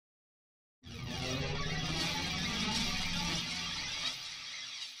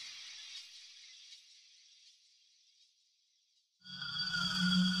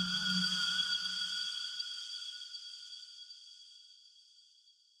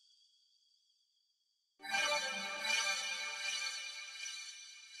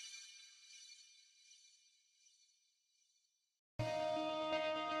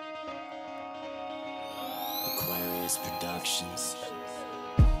Productions.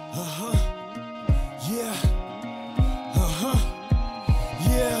 Yeah.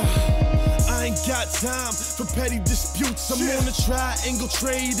 Yeah. I ain't got time for petty disputes. I'm on a triangle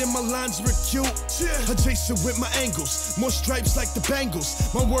trade and my lines are acute. Adjacent with my angles, more stripes like the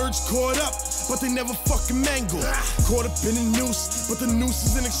Bengals. My words caught up, but they never fucking mangle. Caught up in a noose, but the noose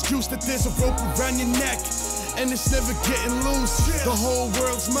is an excuse that there's a rope around your neck. And it's never getting loose. The whole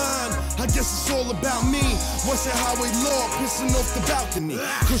world's mine. I guess it's all about me. What's that highway law? Pissing off the balcony.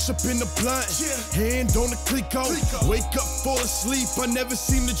 Push up in the blunt, hand on the Clico. Wake up, fall asleep. I never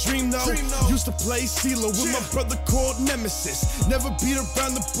seem to dream though. Used to play CeeLo with my brother called Nemesis. Never beat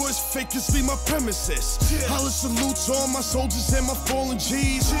around the bush, fakers leave my premises. Holla salutes all my soldiers and my fallen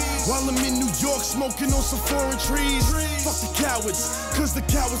G's. While I'm in New York smoking on some foreign trees. Fuck the cowards, cause the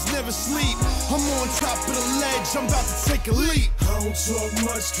cowards never sleep. I'm on top of the ledge, I'm about to take a leap. I don't talk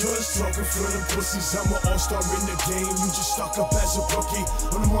much, cause talking for them pussies. I'm an all-star in the game, you just stuck up as a rookie.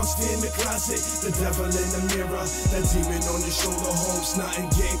 I'm a monster in the closet, the devil in the mirror. That demon on your shoulder, hope's nothing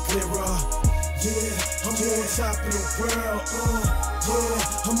getting clearer. Yeah, I'm on top of the world,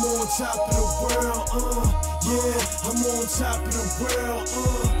 yeah, I'm on top of the world, yeah, I'm on top of the world,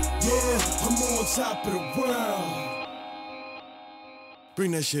 yeah, I'm on top of the world.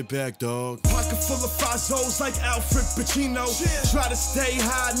 Bring that shit back, dog. Pocket full of Fazos like Alfred Pacino. Try to stay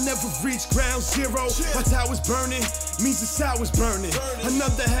high, never reach ground zero. My tower's burning, means the sour's burning.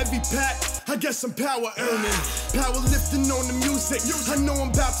 Another heavy pack, I guess I'm power earning. Power lifting on the music, I know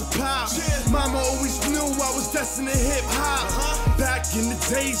I'm about to pop. Mama always knew I was destined to hip hop. Back in the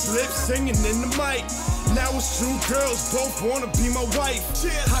days, lip singing in the mic. Now it's two girls, both wanna be my wife.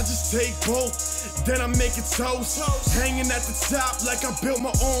 I just take both, then I make it toast. Hanging at the top like I built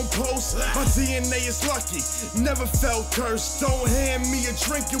my own post. My DNA is lucky, never felt cursed. Don't hand me a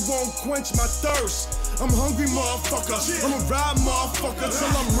drink, it won't quench my thirst. I'm hungry, motherfucker, I'ma ride, motherfucker,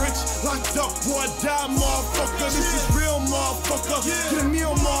 till I'm rich, locked up, or I die, motherfucker. This is real, motherfucker, get a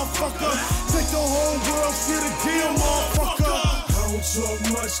meal, motherfucker. Take the whole world, see the deal, motherfucker. I don't talk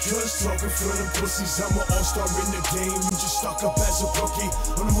much, cause talking for them pussies. I'm an all-star in the game, you just stuck up as a rookie.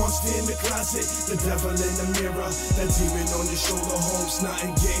 I'm a monster in the closet, the devil in the mirror. That demon on your shoulder, hope's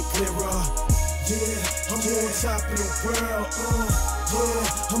nothing getting clearer. Yeah, I'm on top of the world,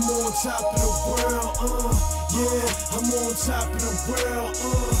 yeah, I'm on top of the world, yeah, I'm on top of the world,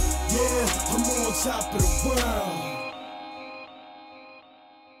 yeah, I'm on top of the world.